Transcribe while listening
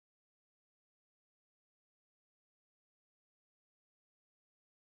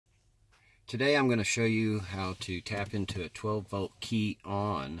Today I'm going to show you how to tap into a 12-volt key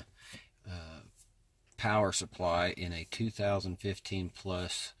on power supply in a 2015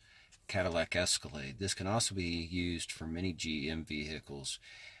 plus Cadillac Escalade. This can also be used for many GM vehicles.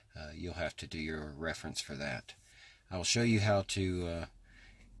 You'll have to do your reference for that. I will show you how to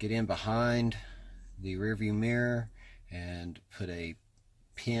get in behind the rear view mirror and put a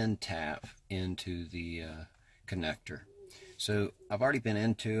pin tap into the connector. So I've already been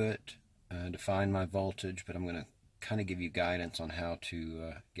into it to find my voltage, but I'm going to kind of give you guidance on how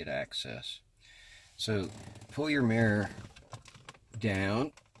to get access. So pull your mirror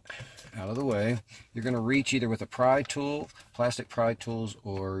down out of the way. You're going to reach either with a pry tool, plastic pry tools,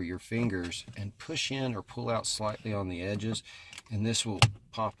 or your fingers and push in or pull out slightly on the edges, and this will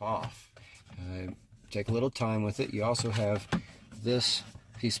pop off. Take a little time with it. You also have this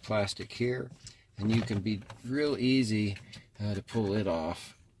piece of plastic here, and you can be real easy to pull it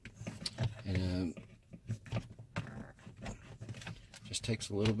off. And just takes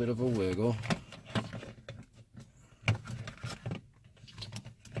a little bit of a wiggle.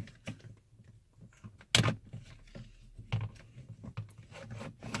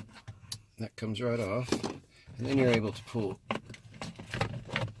 That comes right off, and then you're able to pull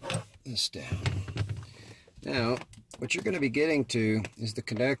this down. Now, what you're going to be getting to is the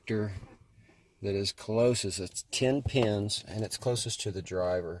connector that is closest. It's 10 pins, and it's closest to the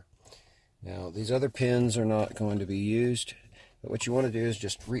driver. Now, these other pins are not going to be used, but what you want to do is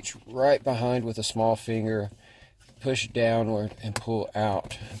just reach right behind with a small finger, push downward, and pull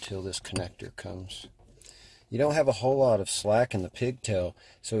out until this connector comes. You don't have a whole lot of slack in the pigtail,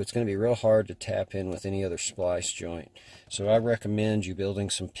 so it's going to be real hard to tap in with any other splice joint. So I recommend you building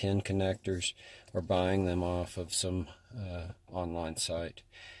some pin connectors or buying them off of some online site.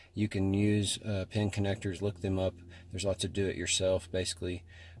 You can use pin connectors, look them up. There's lots of do-it-yourself. Basically,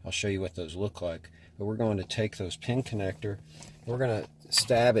 I'll show you what those look like. But we're going to take those pin connector, we're going to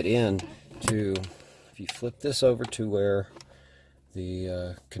stab it in to, if you flip this over to where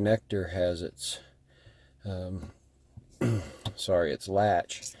the connector has its, its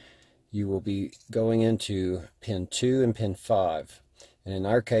latch, you will be going into pin 2 and pin 5. And in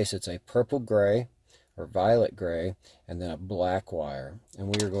our case, it's a purple gray or violet gray, and then a black wire, and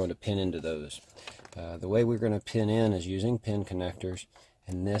we are going to pin into those. The way we're going to pin in is using pin connectors,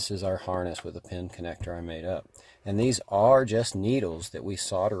 and this is our harness with a pin connector I made up. And these are just needles that we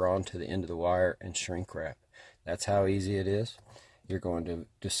solder onto the end of the wire and shrink wrap. That's how easy it is. You're going to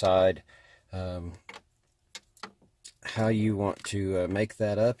decide how you want to make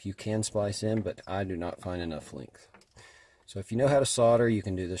that up. You can splice in, but I do not find enough length. So if you know how to solder, you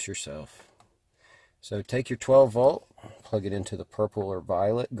can do this yourself. So take your 12 volt, plug it into the purple or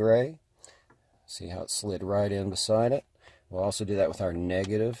violet gray. See how it slid right in beside it. We'll also do that with our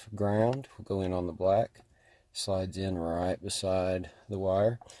negative ground. We'll go in on the black, slides in right beside the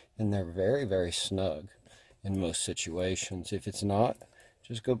wire, and they're very, very snug in most situations. If it's not,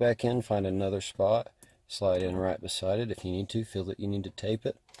 just go back in, find another spot, slide in right beside it. If you need to, feel that you need to tape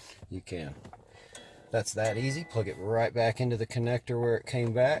it, you can. That's that easy. Plug it right back into the connector where it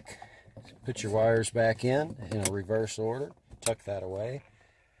came back. Put your wires back in a reverse order, tuck that away,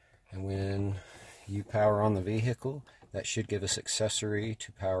 and when you power on the vehicle, that should give us accessory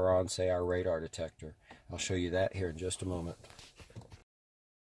to power on, say, our radar detector. I'll show you that here in just a moment.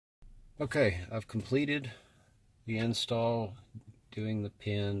 Okay, I've completed the install, doing the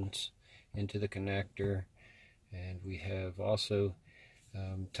pins into the connector, and we have also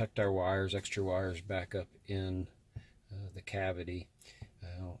tucked our wires, extra wires, back up in the cavity.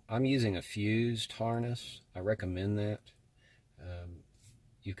 I'm using a fused harness. I recommend that.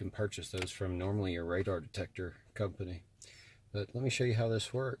 You can purchase those from normally a radar detector company. But let me show you how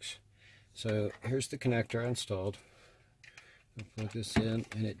this works. So here's the connector I installed. I'll plug this in,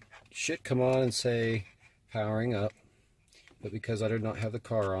 and it should come on and say powering up. But because I do not have the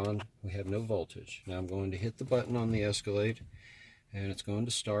car on, we have no voltage. Now I'm going to hit the button on the Escalade, and it's going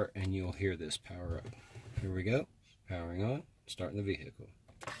to start, and you'll hear this power up. Here we go. Powering on, starting the vehicle.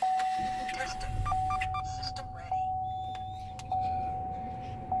 Testing. System ready.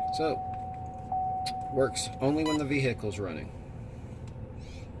 So, works only when the vehicle's running.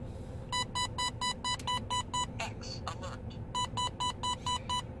 X alert.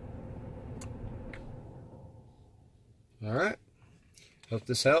 Alright. Hope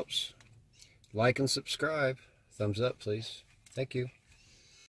this helps. Like and subscribe. Thumbs up, please. Thank you.